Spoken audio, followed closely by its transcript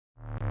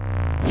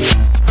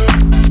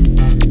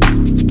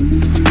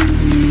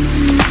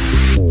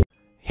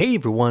Hey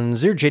everyone,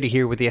 ZerJada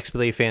here with the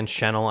XBLA Fans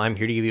channel. I'm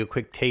here to give you a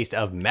quick taste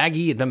of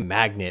Maggie the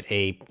Magnet,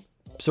 a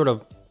sort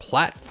of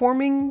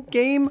platforming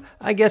game,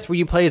 I guess, where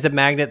you play as a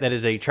magnet that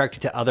is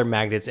attracted to other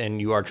magnets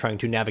and you are trying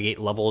to navigate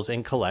levels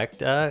and collect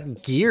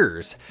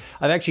gears.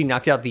 I've actually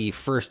knocked out the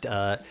first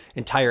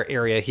entire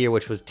area here,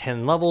 which was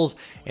 10 levels,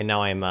 and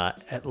now I'm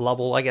at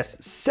level, I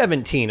guess,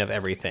 17 of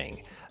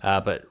everything.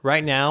 But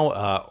right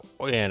now,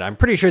 and I'm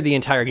pretty sure the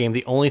entire game,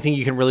 the only thing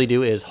you can really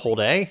do is hold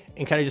A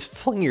and kind of just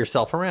fling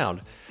yourself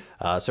around.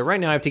 So right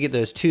now I have to get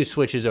those two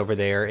switches over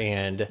there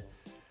and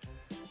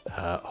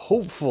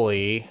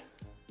hopefully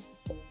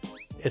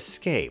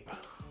escape.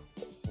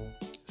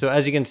 So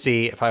as you can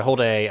see, if I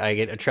hold A, I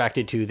get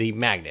attracted to the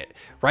magnet.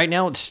 Right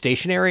now it's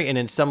stationary, and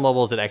in some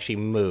levels it actually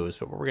moves.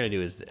 But what we're gonna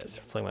do is this: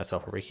 fling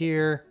myself over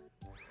here,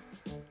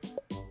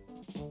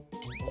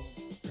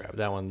 grab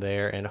that one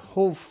there, and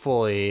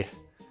hopefully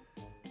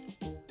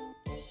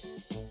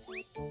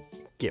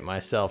get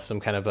myself some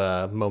kind of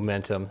a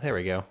momentum. There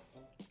we go.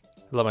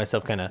 Let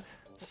myself kind of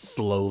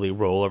slowly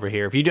roll over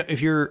here.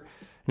 If you're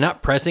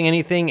not pressing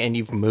anything and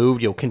you've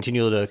moved, you'll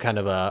continue to kind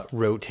of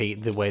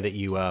rotate the way that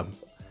you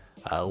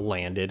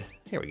landed.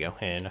 Here we go,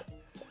 and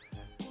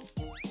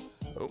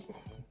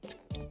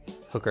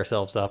hook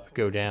ourselves up,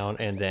 go down,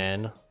 and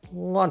then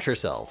launch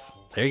yourself.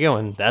 There you go,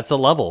 and that's a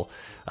level.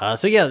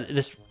 So yeah,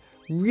 this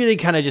really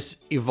kind of just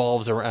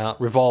revolves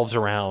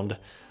around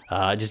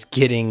just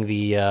getting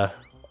the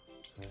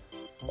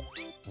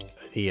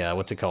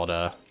what's it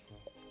called?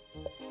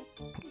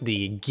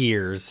 The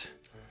gears.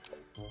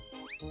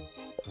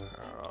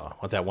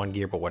 Want that one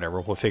gear, but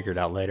whatever, we'll figure it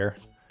out later.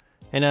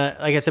 And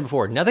like I said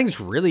before, nothing's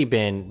really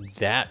been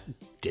that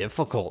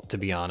difficult, to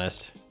be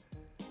honest.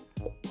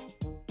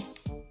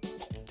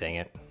 Dang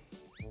it.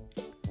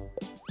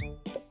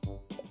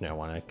 Now I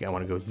want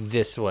to go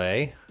this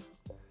way.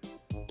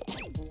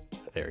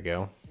 There we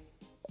go.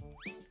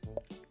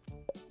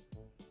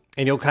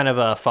 And you'll kind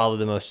of follow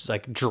the most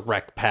like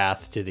direct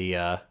path to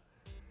the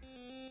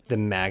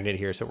magnet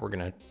here. So we're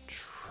gonna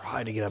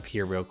try to get up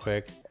here real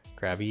quick.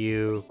 Grab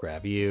you,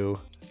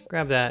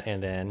 grab that,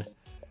 and then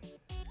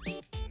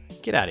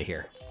get out of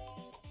here.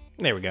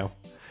 There we go.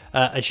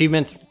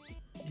 Achievements,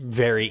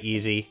 very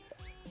easy.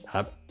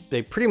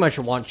 They pretty much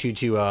want you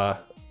to,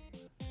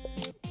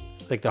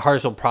 like the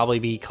hardest will probably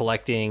be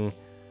collecting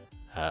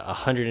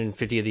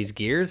 150 of these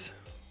gears.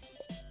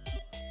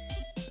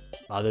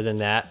 Other than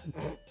that,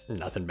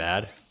 nothing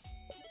bad.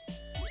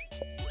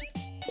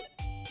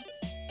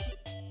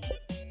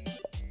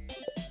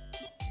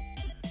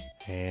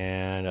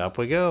 And up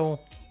we go.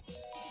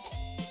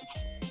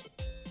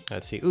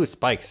 Let's see. Ooh,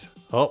 spikes.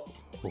 Oh,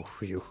 ooh,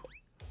 phew.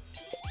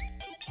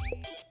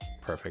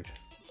 Perfect.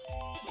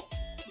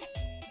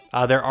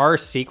 There are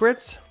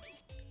secrets.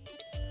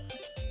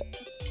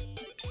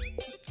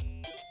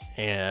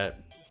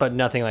 But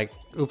nothing like,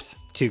 oops,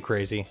 too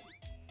crazy.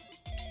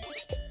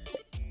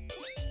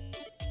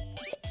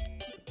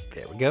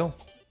 There we go.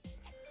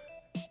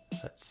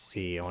 Let's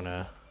see, I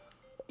wanna...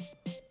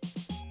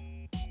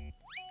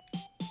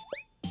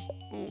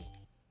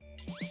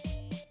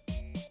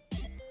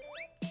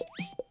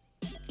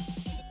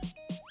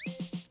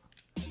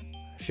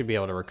 Should be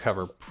able to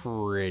recover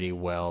pretty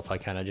well if I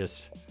kind of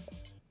just...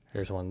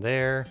 There's one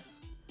there.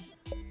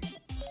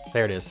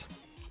 There it is.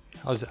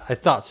 I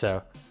thought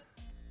so.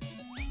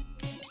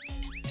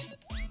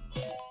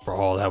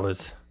 Oh, that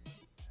was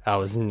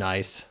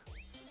nice.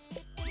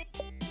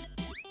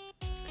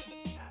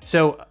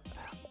 So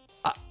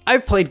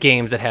I've played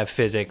games that have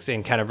physics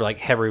and kind of like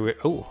heavily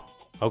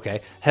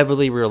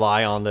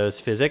rely on those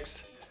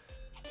physics.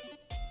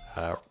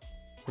 We're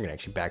gonna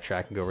actually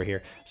backtrack and go over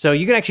here. So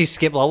you can actually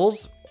skip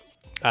levels.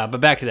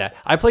 But back to that,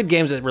 I played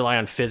games that rely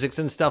on physics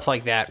and stuff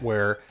like that,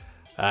 where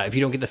if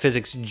you don't get the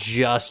physics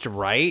just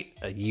right,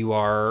 you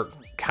are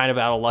kind of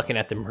out of luck and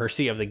at the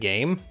mercy of the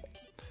game.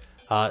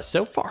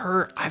 So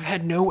far, I've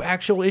had no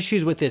actual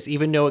issues with this,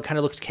 even though it kind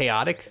of looks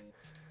chaotic.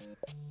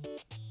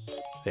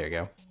 There you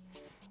go.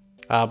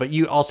 But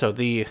you also,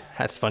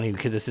 that's funny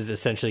because this is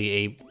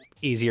essentially a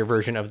easier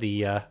version of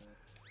the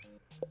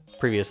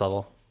previous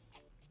level.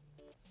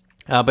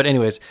 But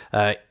anyways,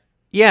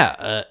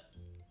 yeah,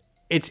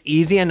 it's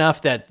easy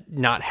enough that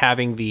not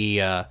having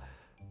the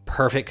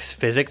perfect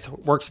physics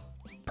works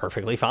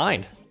perfectly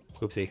fine.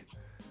 Oopsie.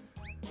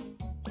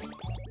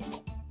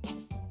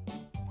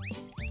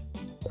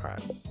 All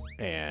right,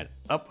 and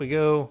up we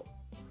go.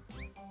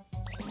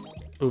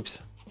 Oops.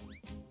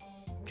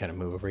 Kind of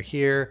move over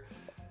here.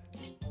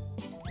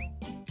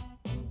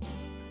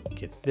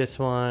 Get this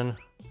one.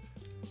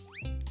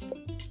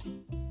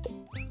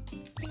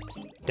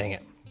 Dang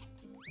it.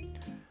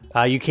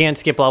 You can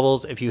skip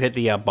levels if you hit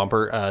the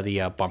bumpers.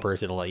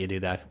 It'll let you do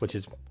that, which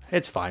is,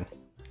 it's fine.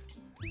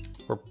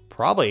 We're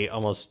probably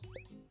almost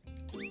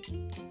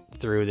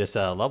through this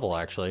level,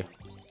 actually.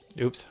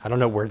 Oops, I don't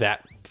know where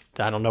that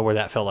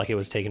felt like it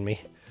was taking me.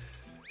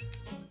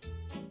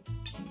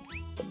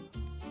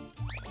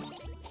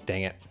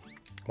 Dang it!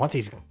 I want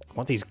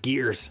these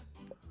gears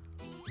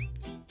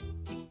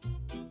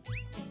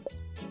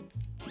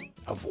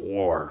of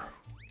war.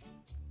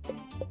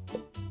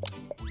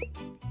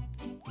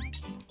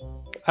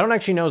 I don't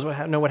actually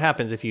know what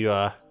happens if you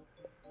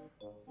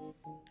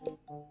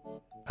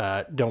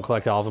don't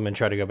collect all of them and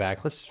try to go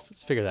back. Let's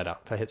figure that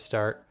out. If I hit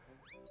start.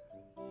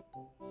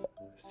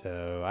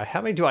 So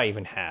how many do I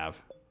even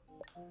have?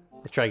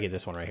 Let's try to get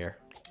this one right here.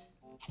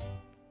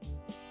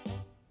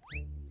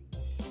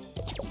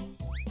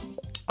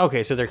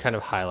 Okay, so they're kind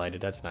of highlighted.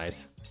 That's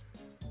nice.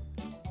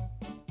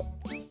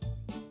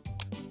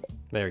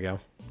 There we go.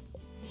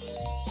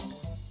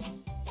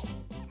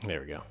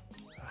 There we go.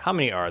 How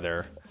many are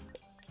there?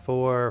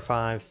 4,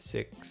 5,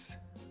 6,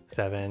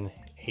 7,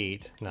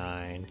 8,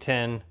 9,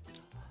 10,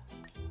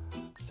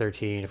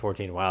 13,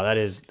 14. Wow, that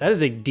is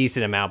a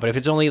decent amount. But if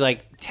it's only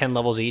like 10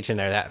 levels each and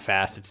they're that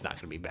fast, it's not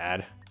going to be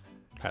bad.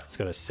 All right, let's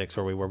go to 6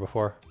 where we were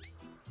before.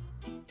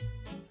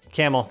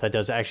 Camel. That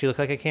does actually look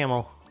like a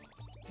camel.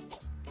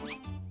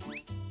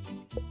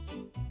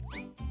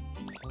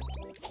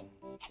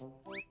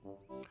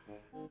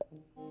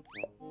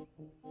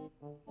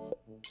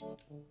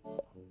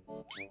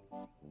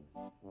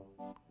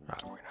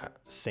 Right, we're gonna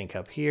sync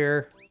up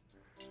here.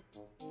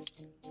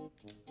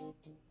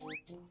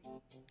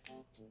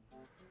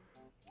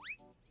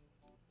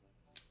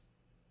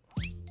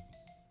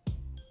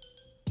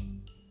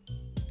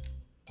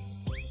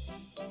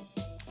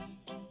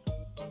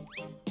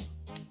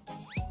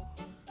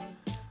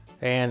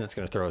 And it's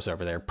gonna throw us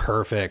over there.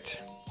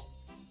 Perfect.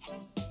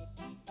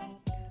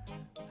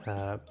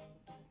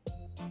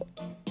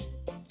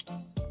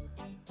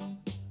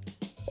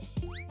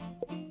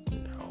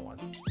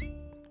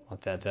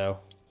 That though.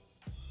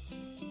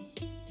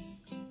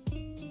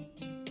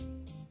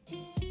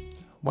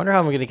 Wonder how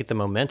I'm gonna get the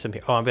momentum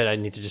here. Oh, I bet I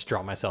need to just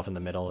drop myself in the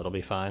middle. It'll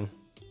be fine.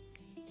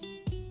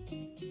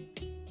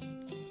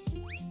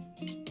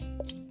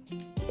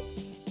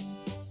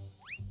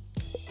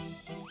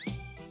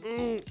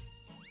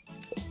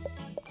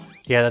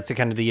 Yeah, that's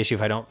kind of the issue.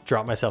 If I don't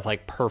drop myself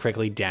like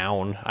perfectly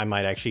down, I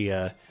might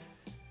actually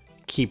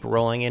keep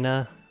rolling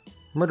and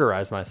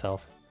murderize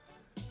myself.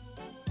 So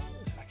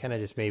if I kind of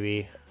just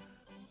maybe.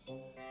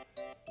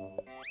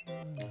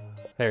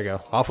 There we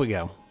go. Off we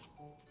go.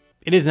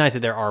 It is nice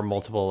that there are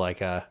multiple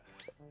like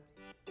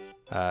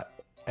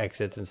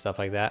exits and stuff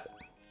like that.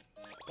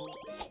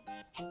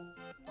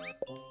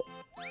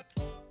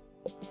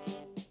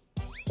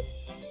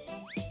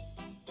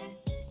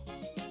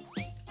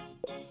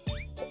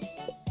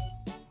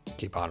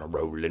 Keep on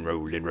rolling,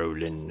 rolling,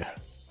 rolling.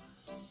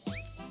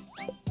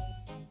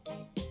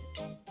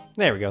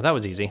 There we go. That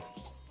was easy.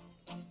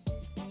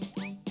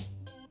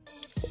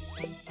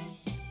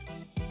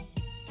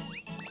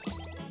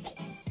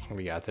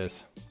 We got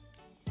this.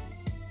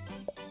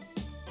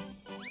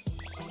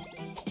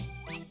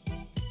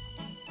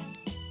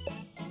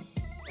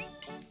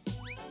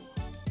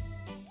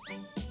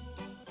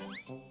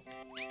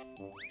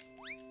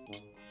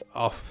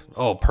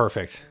 Oh,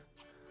 perfect.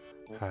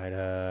 All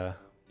right,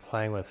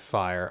 playing with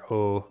fire.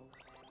 Oh,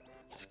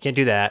 can't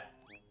do that.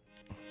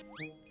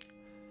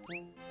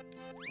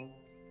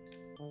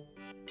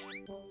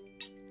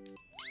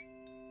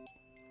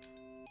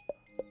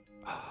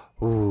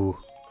 Ooh.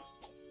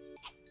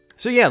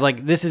 So yeah,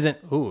 like this isn't,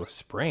 ooh,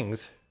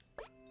 springs.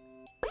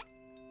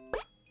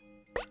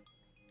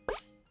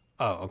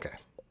 Oh, okay.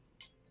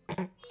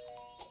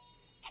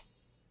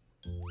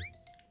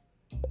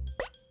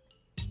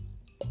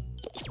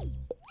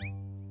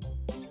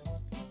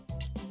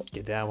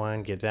 Get that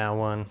one, get that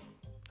one.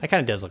 That kind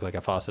of does look like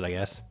a faucet, I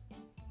guess.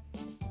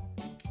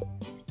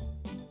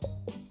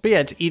 But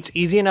yeah, it's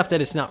easy enough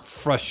that it's not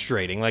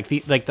frustrating. Like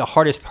the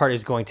hardest part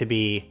is going to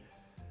be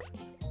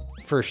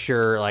for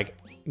sure like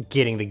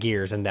getting the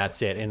gears, and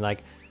that's it. And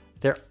like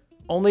they're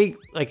only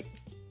like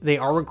they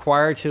are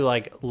required to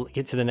like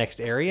get to the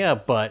next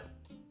area, but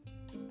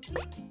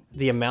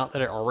the amount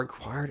that are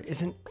required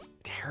isn't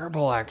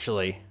terrible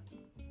actually.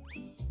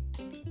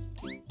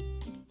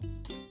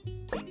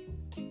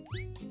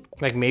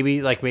 Like maybe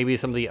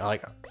some of the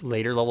like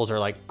later levels are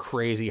like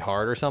crazy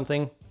hard or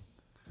something.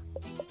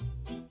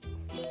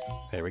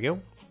 There we go.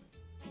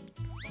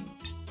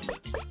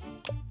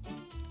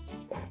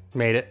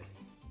 Made it.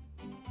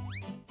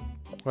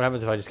 What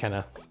happens if I just kind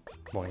of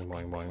boing,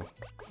 boing, boing?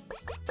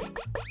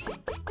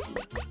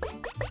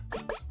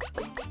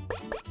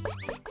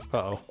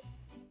 Uh-oh.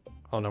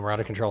 Oh no, we're out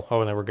of control.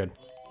 Oh, no, we're good.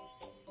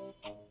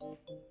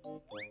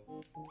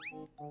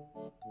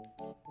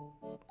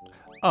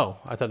 Oh,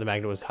 I thought the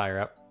magnet was higher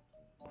up.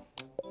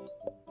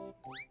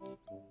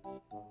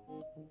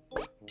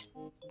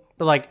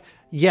 But like,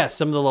 yes,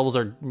 some of the levels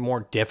are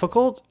more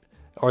difficult,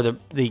 or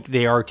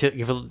they are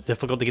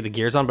difficult to get the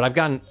gears on. But I've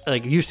gotten,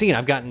 like you've seen,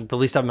 I've gotten the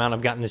least amount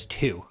I've gotten is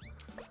 2.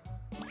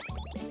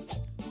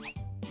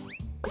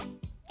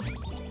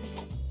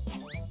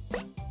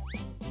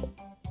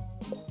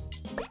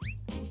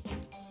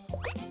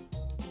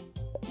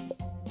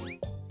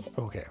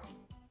 Okay,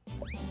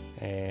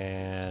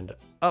 and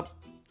up,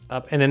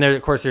 and then there,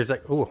 of course, there's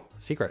like, ooh,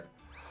 secret.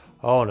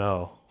 Oh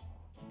no.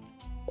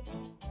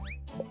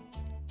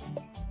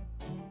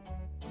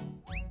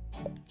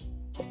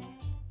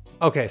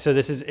 Okay, so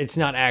it's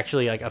not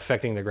actually like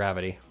affecting the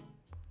gravity.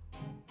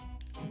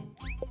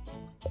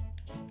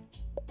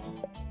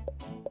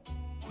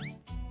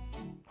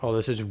 Oh,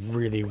 this is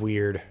really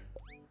weird.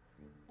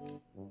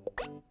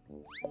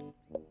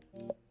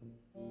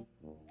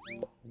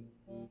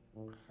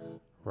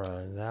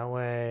 Run that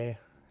way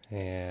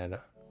and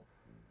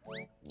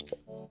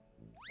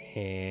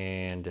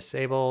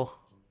disable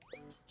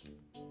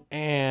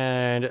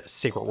and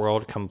secret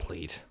world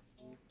complete.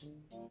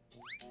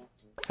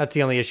 That's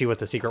the only issue with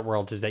the secret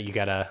worlds is that you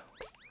gotta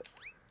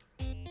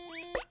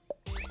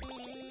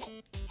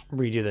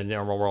redo the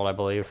normal world, I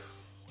believe.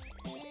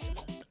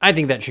 I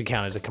think that should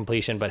count as a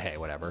completion, but hey,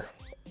 whatever.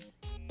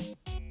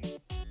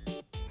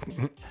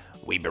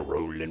 We been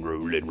rolling,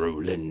 rolling,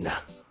 rolling.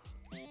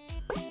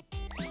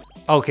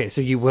 Okay, so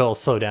you will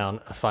slow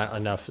down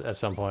enough at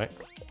some point.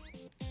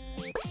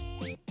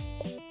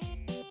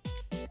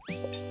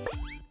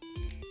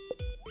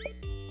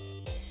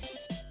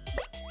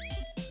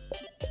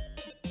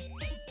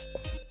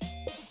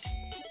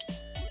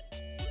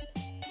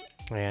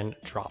 And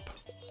drop.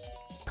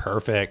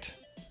 Perfect.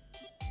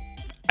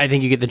 I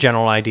think you get the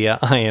general idea.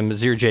 I am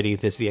ZeroJD.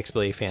 This is the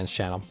XBLA Fans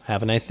channel.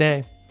 Have a nice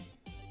day.